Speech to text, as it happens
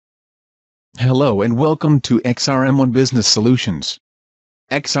Hello and welcome to xRM1 Business Solutions.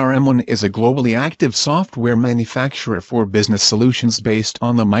 xRM1 is a globally active software manufacturer for business solutions based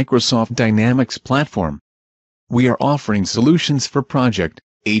on the Microsoft Dynamics platform. We are offering solutions for project,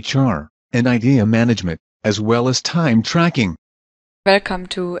 HR, and idea management, as well as time tracking. Welcome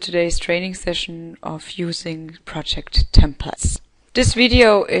to today's training session of using project templates. This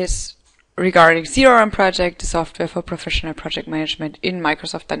video is regarding CRM Project, the software for professional project management in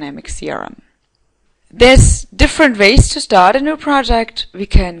Microsoft Dynamics CRM. There's different ways to start a new project. We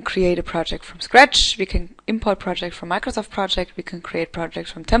can create a project from scratch, we can import project from Microsoft Project, we can create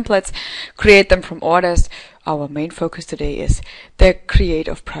projects from templates, create them from orders. Our main focus today is the create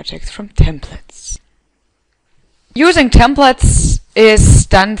of projects from templates. Using templates is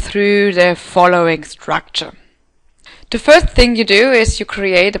done through the following structure. The first thing you do is you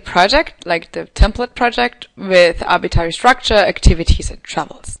create a project, like the template project, with arbitrary structure, activities and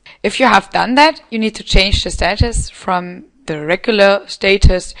travels. If you have done that, you need to change the status from the regular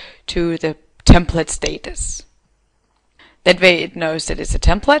status to the template status. That way it knows that it's a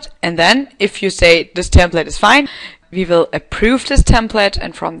template, and then if you say this template is fine, we will approve this template,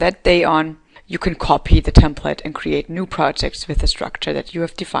 and from that day on you can copy the template and create new projects with the structure that you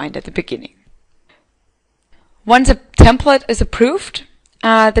have defined at the beginning. Once a template is approved,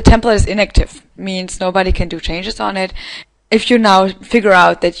 the template is inactive, means nobody can do changes on it. If you now figure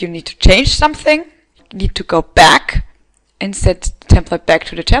out that you need to change something, you need to go back and set the template back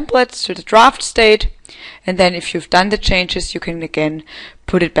to the templates, to the draft state, and then if you've done the changes, you can again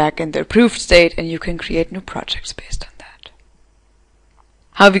put it back in the approved state and you can create new projects based on that.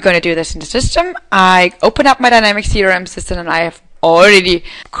 How are we going to do this in the system? I open up my Dynamics CRM system and I have already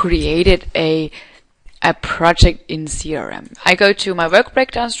created a project in CRM. I go to my work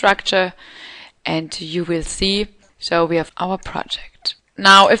breakdown structure and you will see, so we have our project.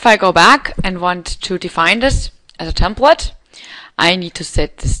 Now if I go back and want to define this as a template, I need to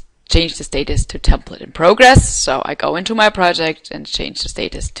change the status to template in progress. So I go into my project and change the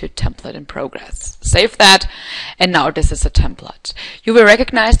status to template in progress. Save that, and now this is a template. You will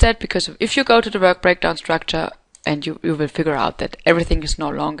recognize that because if you go to the work breakdown structure, and you will figure out that everything is no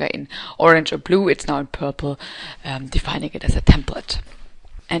longer in orange or blue, it's now in purple, defining it as a template.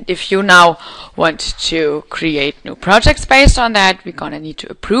 And if you now want to create new projects based on that, we're going to need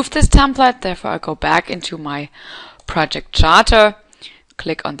to approve this template. Therefore, I go back into my project charter,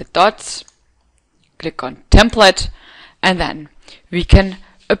 click on the dots, click on template, and then we can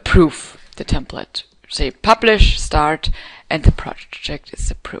approve the template. Say publish, start, and the project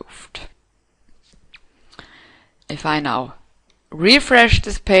is approved. If I now refresh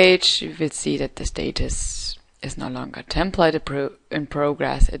this page, you will see that the status is no longer template in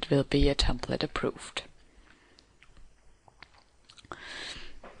progress, it will be a template approved.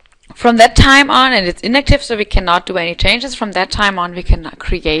 From that time on, and it's inactive so we cannot do any changes, from that time on we can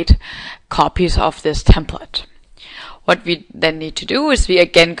create copies of this template. What we then need to do is we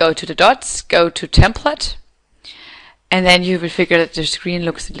again go to the dots, go to template, and then you will figure that the screen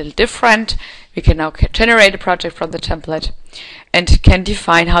looks a little different. We can now generate a project from the template and can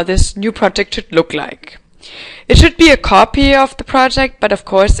define how this new project should look like. It should be a copy of the project, but of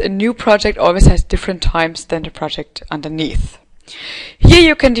course a new project always has different times than the project underneath. Here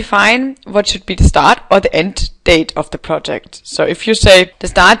you can define what should be the start or the end date of the project. So if you say the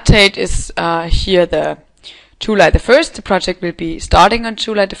start date is here the July the 1st, the project will be starting on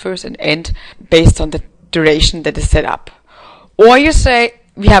July the 1st and end based on the duration that is set up. Or you say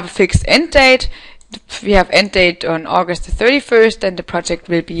we have a fixed end date, we have end date on August the 31st, and the project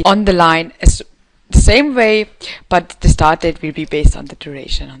will be on the line as the same way, but the start date will be based on the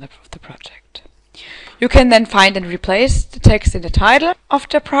duration of the project. You can then find and replace the text in the title of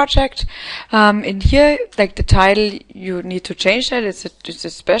the project. In here, like the title, you need to change that. It's a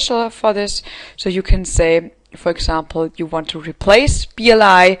special for this. So you can say, for example, you want to replace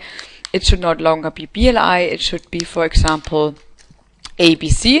BLI. It should no longer be BLI. It should be, for example,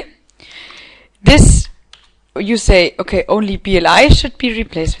 ABC. This, you say, okay, only BLI should be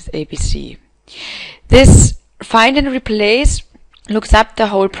replaced with ABC. This find and replace looks up the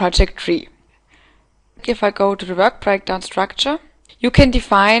whole project tree. If I go to the work breakdown structure, you can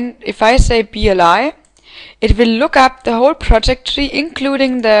define, if I say BLI, it will look up the whole project tree,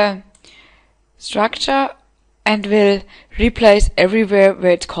 including the structure, and will replace everywhere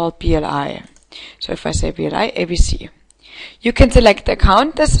where it's called BLI. So if I say BLI, ABC. You can select the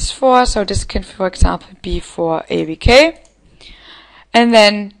account this is for, so this can, for example, be for AVK. And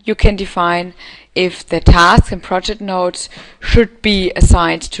then you can define if the tasks and project nodes should be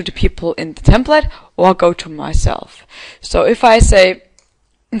assigned to the people in the template or go to myself. So if I say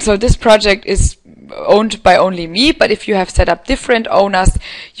So this project is owned by only me, but if you have set up different owners,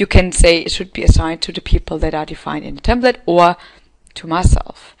 you can say it should be assigned to the people that are defined in the template or to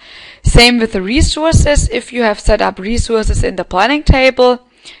myself. Same with the resources. If you have set up resources in the planning table,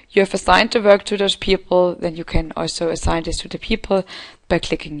 you have assigned the work to those people, then you can also assign this to the people by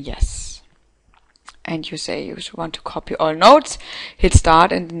clicking yes. And you say you want to copy all notes, hit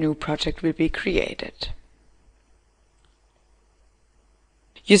start, and the new project will be created.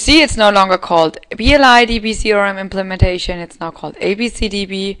 You see it's no longer called BLI DB CRM implementation, it's now called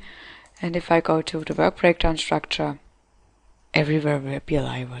ABCDB. And if I go to the work breakdown structure, everywhere where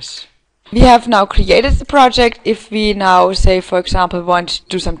BLI was. We have now created the project. If we now say, for example, want to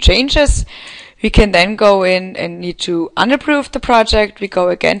do some changes, we can then go in and need to unapprove the project. We go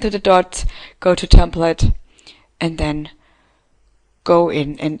again to the dots, go to template, and then go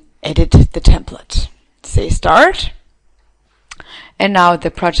in and edit the template. Say start. And now the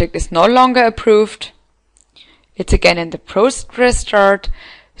project is no longer approved. It's again in the progress start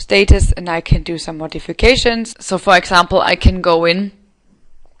status, and I can do some modifications. So for example, I can go in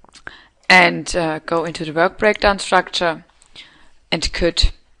and go into the work breakdown structure and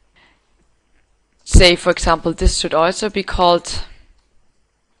could say, for example, this should also be called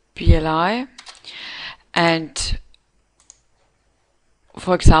BLI, and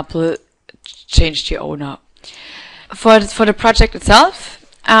for example, change the owner. For the project itself,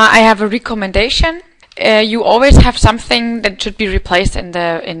 I have a recommendation. You always have something that should be replaced in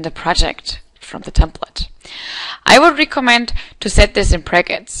the project from the template. I would recommend to set this in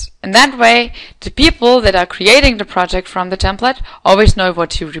brackets, and that way the people that are creating the project from the template always know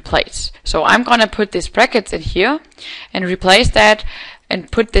what to replace. So I'm gonna put these brackets in here and replace that and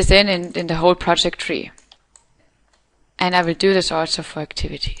put this in the whole project tree. And I will do this also for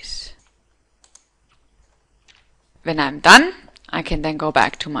activities. When I'm done, I can then go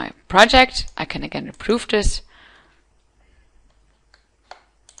back to my project. I can again approve this.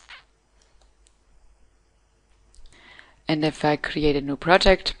 And if I create a new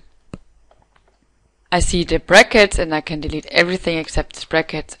project, I see the brackets and I can delete everything except these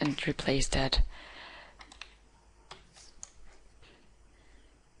brackets and replace that.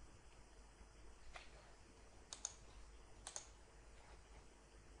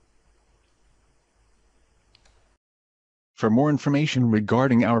 For more information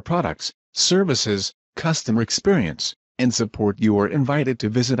regarding our products, services, customer experience, and support, you are invited to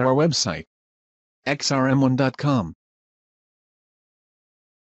visit our website, xRM1.com.